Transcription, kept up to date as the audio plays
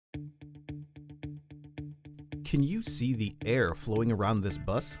Can you see the air flowing around this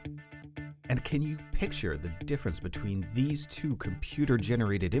bus? And can you picture the difference between these two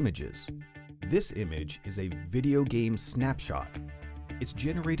computer-generated images? This image is a video game snapshot. It's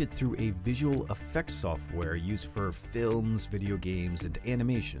generated through a visual effects software used for films, video games, and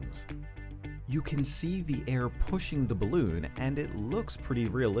animations. You can see the air pushing the balloon, and it looks pretty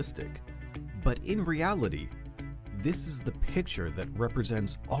realistic. But in reality, this is the picture that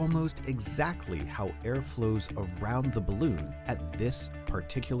represents almost exactly how air flows around the balloon at this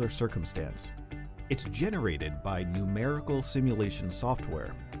particular circumstance. It's generated by numerical simulation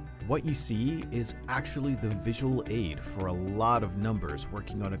software. What you see is actually the visual aid for a lot of numbers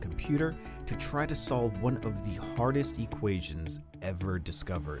working on a computer to try to solve one of the hardest equations ever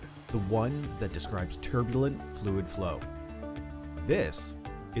discovered, the one that describes turbulent fluid flow. This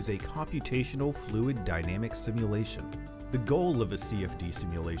is a computational fluid dynamics simulation. The goal of a CFD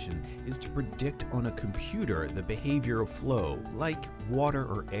simulation is to predict on a computer the behavior of flow, like water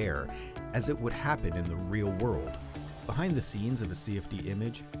or air, as it would happen in the real world. Behind the scenes of a CFD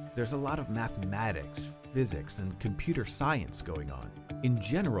image, there's a lot of mathematics, physics, and computer science going on. In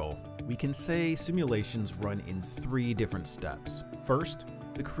general, we can say simulations run in 3 different steps. First,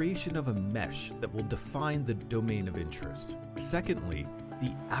 the creation of a mesh that will define the domain of interest. Secondly,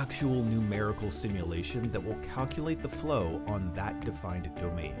 the actual numerical simulation that will calculate the flow on that defined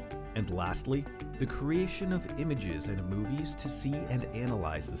domain. And lastly, the creation of images and movies to see and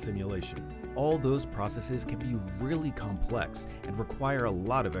analyze the simulation. All those processes can be really complex and require a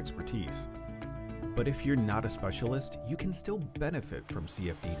lot of expertise. But if you're not a specialist, you can still benefit from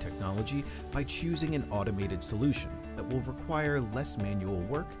CFD technology by choosing an automated solution that will require less manual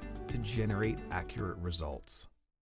work to generate accurate results.